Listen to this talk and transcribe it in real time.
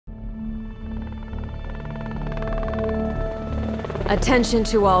Attention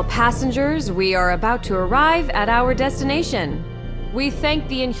to all passengers, we are about to arrive at our destination. We thank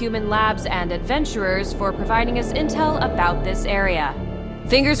the Inhuman Labs and adventurers for providing us intel about this area.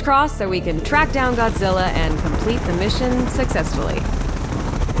 Fingers crossed that we can track down Godzilla and complete the mission successfully.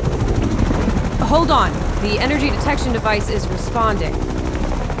 Hold on, the energy detection device is responding.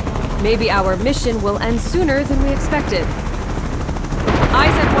 Maybe our mission will end sooner than we expected.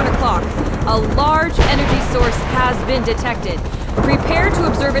 Eyes at 1 o'clock. A large energy source has been detected. Prepare to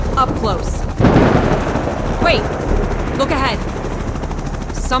observe it up close. Wait, look ahead.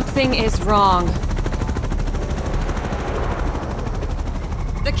 Something is wrong.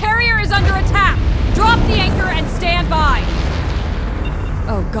 The carrier is under attack! Drop the anchor and stand by!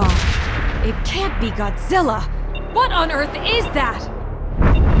 Oh god, it can't be Godzilla! What on earth is that?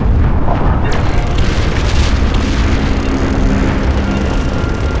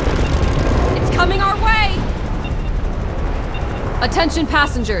 It's coming our way! Attention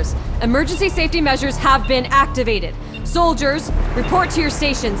passengers, emergency safety measures have been activated. Soldiers, report to your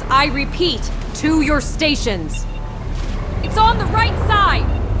stations. I repeat, to your stations. It's on the right side!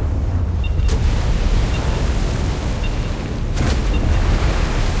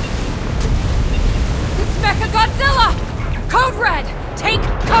 It's Mechagodzilla! Code Red! Take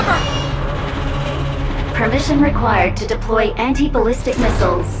cover! Permission required to deploy anti-ballistic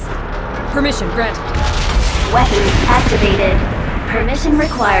missiles. Permission granted. Weapons activated. Permission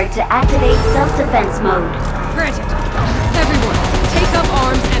required to activate self-defense mode. Granted. Everyone, take up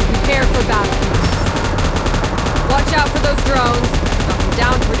arms and prepare for battle. Watch out for those drones. Knock them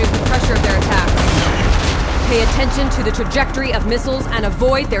down to reduce the pressure of their attacks. Pay attention to the trajectory of missiles and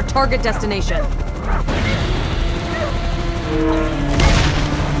avoid their target destination.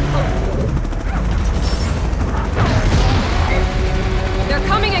 They're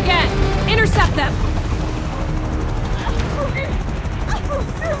coming again! Intercept them!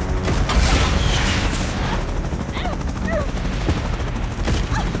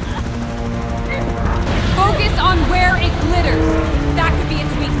 Focus on where it glitters. That could be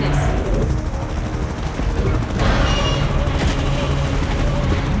its weakness.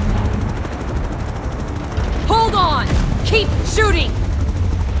 Hold on! Keep shooting!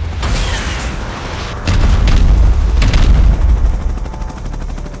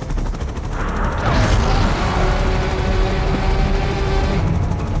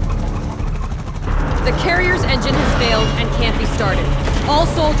 The carrier's engine has failed and can't be started. All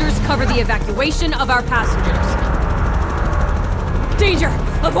soldiers cover the evacuation of our passengers. Danger!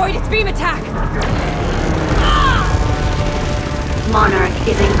 Avoid its beam attack! Monarch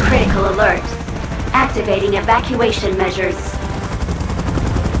is in critical alert. Activating evacuation measures.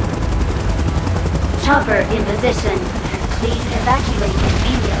 Chopper in position. Please evacuate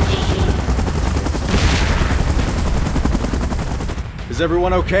immediately. Is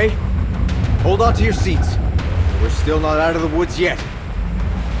everyone okay? Hold on to your seats. We're still not out of the woods yet.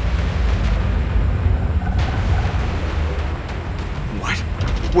 What?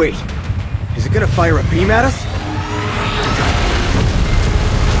 Wait. Is it gonna fire a beam at us?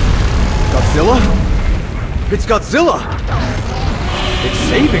 Godzilla? It's Godzilla! It's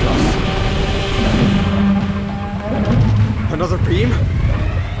saving us! Another beam?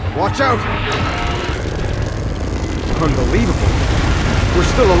 Watch out! Unbelievable! We're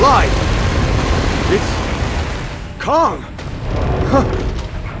still alive! It's... Kong! Huh.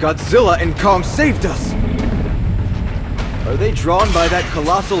 Godzilla and Kong saved us! Are they drawn by that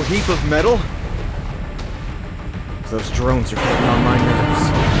colossal heap of metal? Those drones are getting on my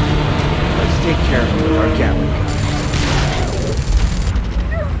nerves. Let's take care of them with our Gatling gun.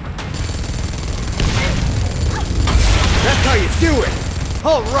 That's how you do it!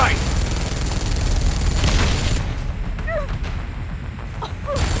 All right!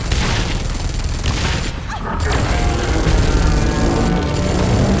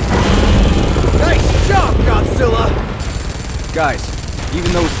 Nice job, Godzilla! Guys,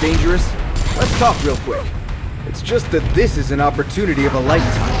 even though it's dangerous, let's talk real quick. It's just that this is an opportunity of a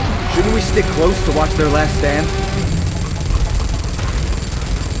lifetime. Shouldn't we stick close to watch their last stand?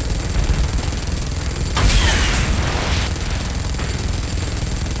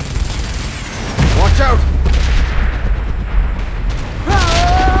 Watch out!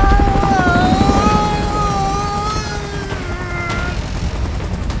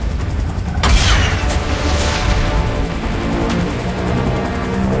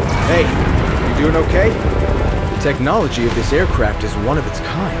 Hey, you doing okay? The technology of this aircraft is one of its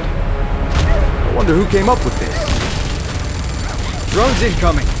kind. I wonder who came up with this. Drones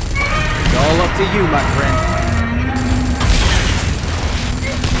incoming. It's all up to you, my friend.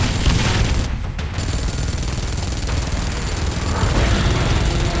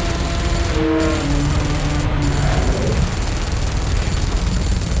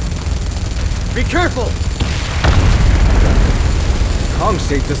 careful! Kong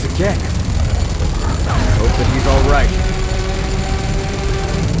saved us again. Hope that he's alright.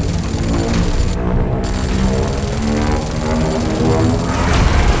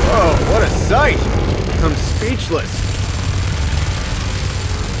 Whoa, what a sight! I'm speechless.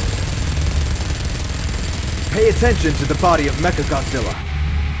 Pay attention to the body of Mechagodzilla.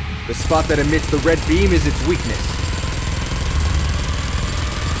 The spot that emits the red beam is its weakness.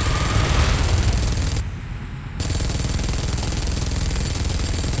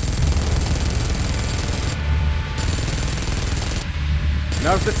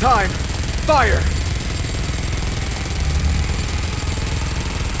 Now's the time. Fire!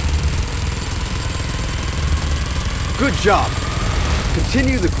 Good job.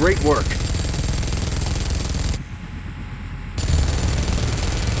 Continue the great work.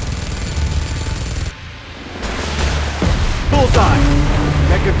 Bullseye!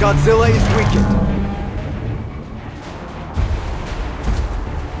 Mechagodzilla is weakened.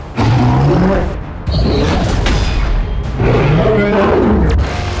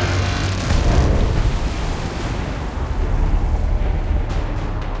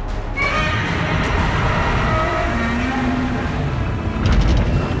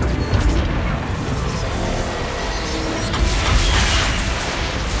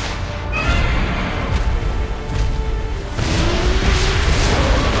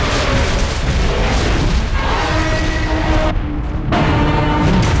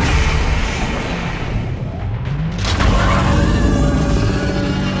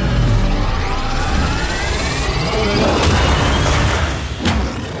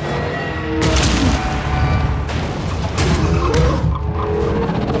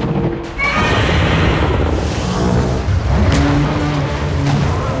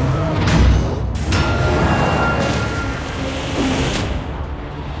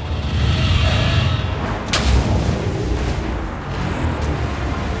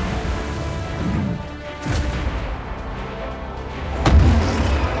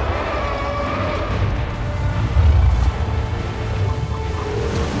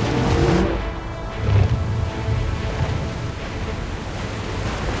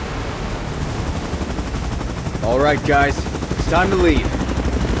 Alright guys, it's time to leave.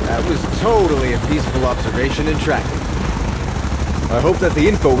 That was totally a peaceful observation and tracking. I hope that the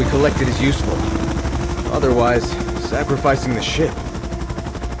info we collected is useful. Otherwise, sacrificing the ship.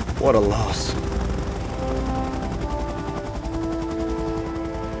 What a loss.